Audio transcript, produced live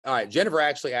All right. Jennifer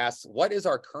actually asks, what is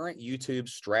our current YouTube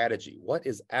strategy? What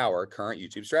is our current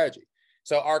YouTube strategy?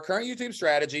 So our current YouTube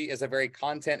strategy is a very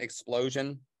content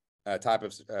explosion type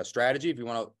of strategy. If you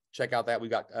want to check out that,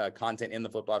 we've got content in the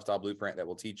Flipped Lifestyle Blueprint that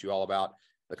will teach you all about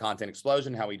the content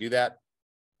explosion, how we do that.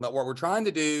 But what we're trying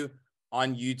to do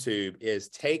on YouTube is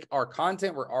take our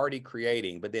content we're already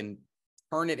creating, but then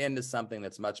turn it into something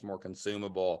that's much more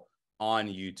consumable on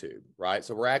YouTube, right?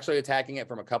 So we're actually attacking it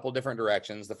from a couple different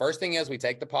directions. The first thing is we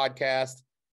take the podcast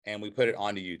and we put it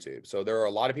onto YouTube. So there are a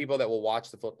lot of people that will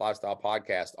watch the Flipped Lifestyle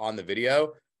podcast on the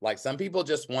video. Like some people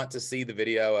just want to see the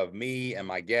video of me and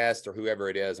my guest or whoever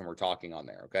it is, and we're talking on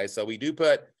there, okay? So we do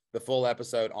put the full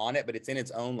episode on it, but it's in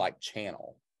its own like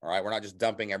channel, all right? We're not just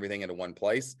dumping everything into one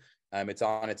place. It's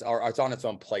on its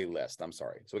own playlist, I'm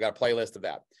sorry. So we got a playlist of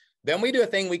that. Then we do a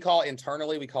thing we call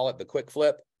internally, we call it the quick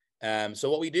flip. So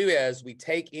what we do is we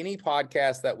take any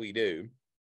podcast that we do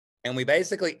and we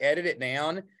basically edit it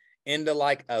down into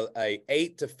like a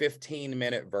 8 to 15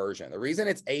 minute version. The reason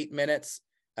it's 8 minutes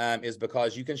is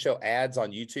because you can show ads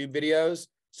on YouTube videos.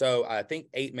 So I think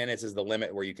 8 minutes is the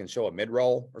limit where you can show a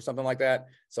mid-roll or something like that.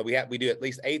 So we do at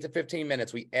least 8 to 15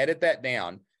 minutes. We edit that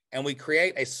down and we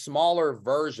create a smaller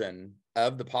version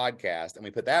of the podcast and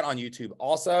we put that on YouTube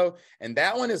also. And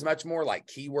that one is much more like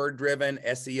keyword driven,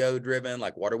 SEO driven.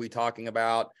 Like, what are we talking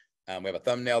about? We have a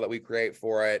thumbnail that we create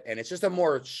for it. And it's just a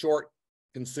more short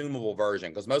consumable version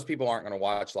because most people aren't going to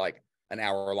watch like an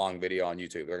hour-long video on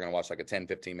YouTube. They're going to watch like a 10,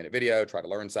 15-minute video, try to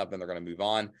learn something. They're going to move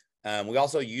on. We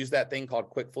also use that thing called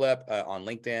Quick Flip on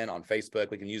LinkedIn, on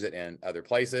Facebook. We can use it in other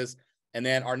places. And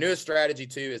then our newest strategy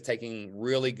too is taking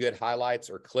really good highlights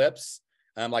or clips.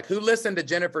 Like who listened to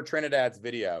Jennifer Trinidad's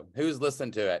video? Who's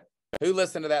listened to it? Who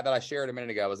listened to that I shared a minute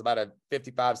ago? It was about a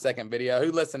 55-second video.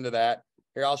 Who listened to that?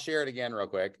 Here, I'll share it again real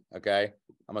quick. Okay.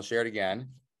 I'm going to share it again.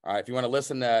 All right. If you want to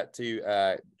listen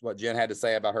to what Jen had to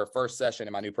say about her first session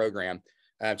in my new program,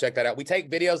 check that out. We take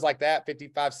videos like that,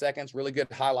 55 seconds, really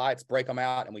good highlights, break them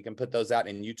out, and we can put those out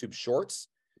in YouTube Shorts.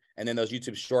 And then those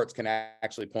YouTube Shorts can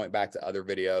actually point back to other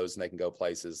videos and they can go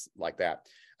places like that.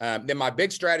 Then my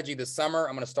big strategy this summer,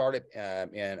 I'm going to start it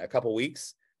in a couple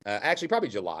weeks. Actually, probably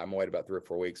July. I'm going to wait about 3 or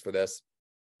 4 weeks for this.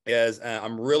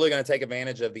 I'm really going to take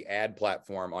advantage of the ad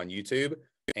platform on YouTube.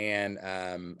 And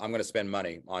I'm going to spend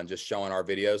money on just showing our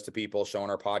videos to people,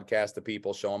 showing our podcast to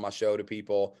people, showing my show to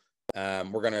people. We're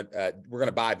going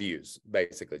to buy views,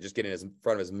 basically, just getting in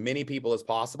front of as many people as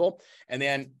possible. And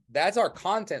then that's our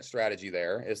content strategy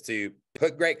there, is to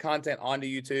put great content onto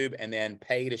YouTube and then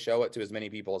pay to show it to as many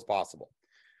people as possible.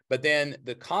 But then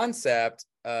the concept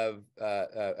of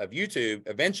YouTube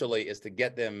eventually is to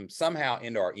get them somehow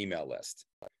into our email list.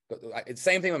 It's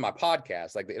the same thing with my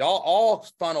podcast. Like all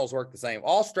funnels work the same.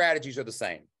 All strategies are the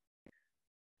same.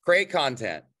 Create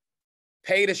content,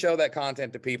 pay to show that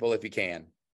content to people if you can.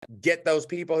 Get those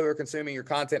people who are consuming your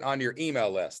content onto your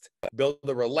email list. Build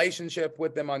a relationship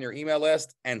with them on your email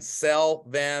list and sell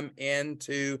them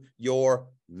into your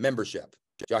membership.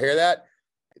 Did y'all hear that?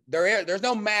 There's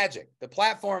no magic. The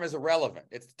platform is irrelevant.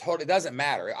 It doesn't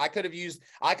matter. I could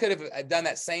have done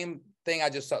that same thing I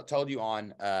just told you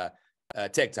on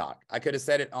TikTok. I could have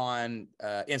said it on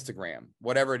Instagram,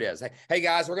 whatever it is. Hey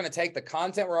guys, we're going to take the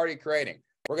content we're already creating.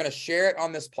 We're going to share it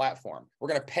on this platform. We're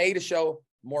going to pay to show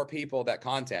more people that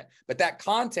content, but that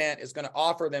content is going to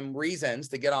offer them reasons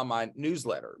to get on my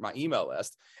newsletter, my email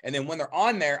list. And then when they're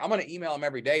on there, I'm going to email them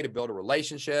every day to build a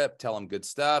relationship, tell them good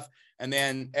stuff. And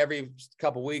then every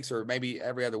couple of weeks or maybe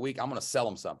every other week, I'm going to sell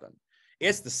them something.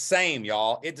 It's the same,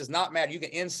 y'all. It does not matter. You can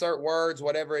insert words,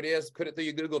 whatever it is, put it through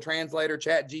your Google Translator,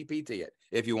 Chat GPT it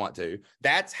if you want to.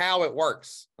 That's how it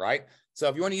works, right? So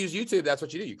if you want to use YouTube, that's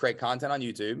what you do. You create content on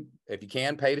YouTube. If you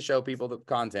can, pay to show people the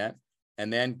content.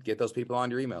 And then get those people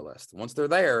on your email list. Once they're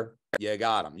there, you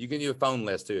got them. You can use a phone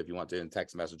list too if you want to, and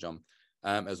text message them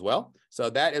as well.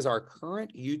 So that is our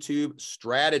current YouTube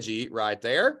strategy right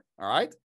there. All right.